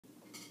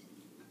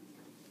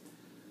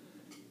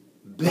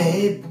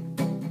Babe,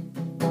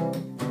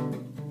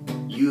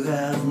 you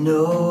have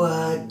no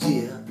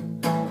idea,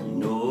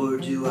 nor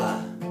do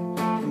I.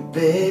 And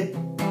babe,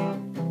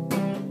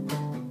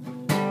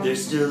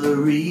 there's still a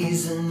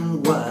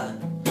reason why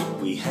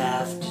we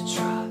have to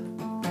try.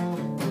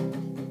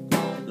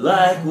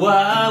 Like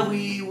why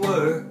we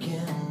work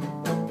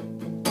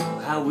and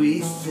how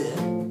we fit.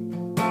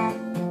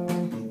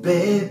 And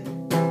babe,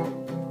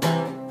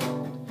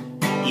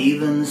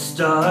 even the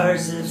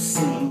stars have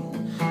seen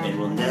and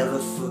will never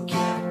forget.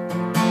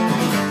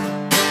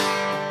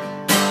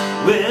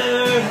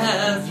 Where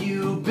have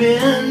you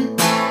been?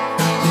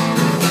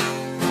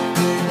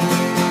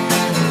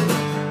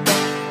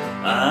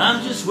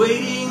 I'm just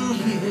waiting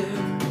here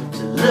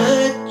to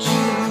let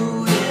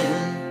you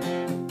in.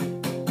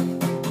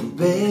 And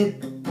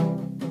babe,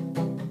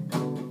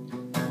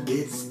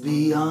 it's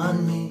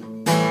beyond me.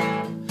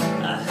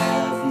 I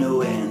have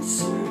no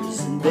answers.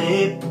 And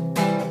babe,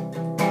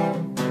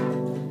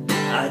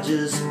 I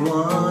just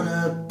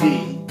wanna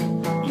be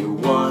your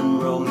one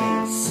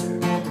romancer.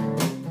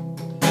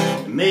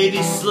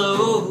 Maybe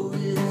slow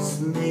is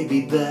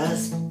maybe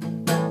best,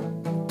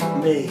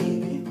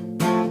 maybe.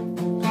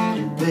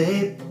 And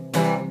babe,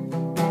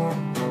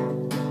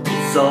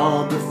 it's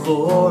all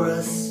before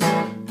us.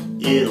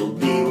 It'll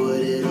be what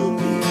it'll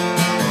be.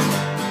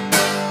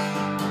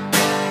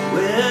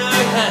 Where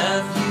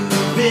have you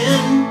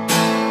been?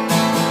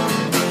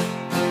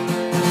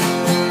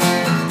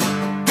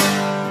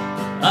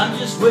 I'm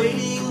just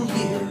waiting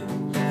here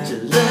to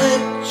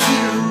let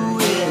you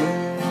in.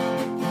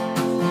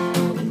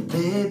 And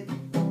babe,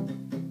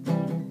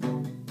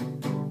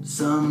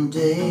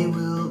 someday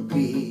we'll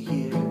be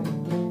here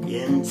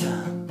in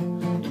time.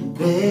 And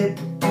babe,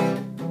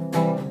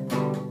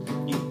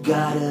 you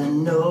gotta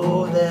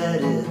know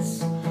that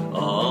it's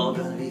all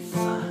gonna be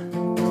fine.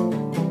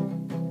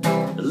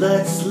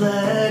 Let's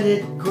let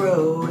it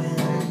grow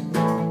and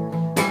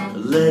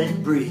let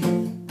it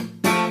breathe.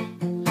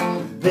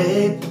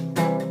 Babe,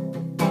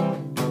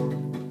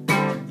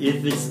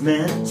 if it's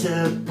meant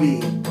to be,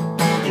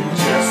 then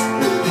just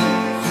believe.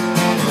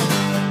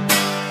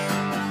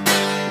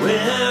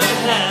 Where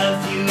have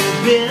you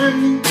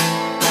been?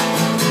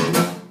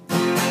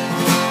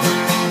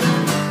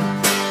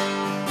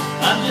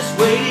 I'm just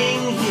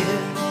waiting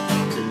here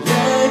to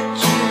let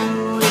you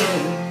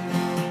in.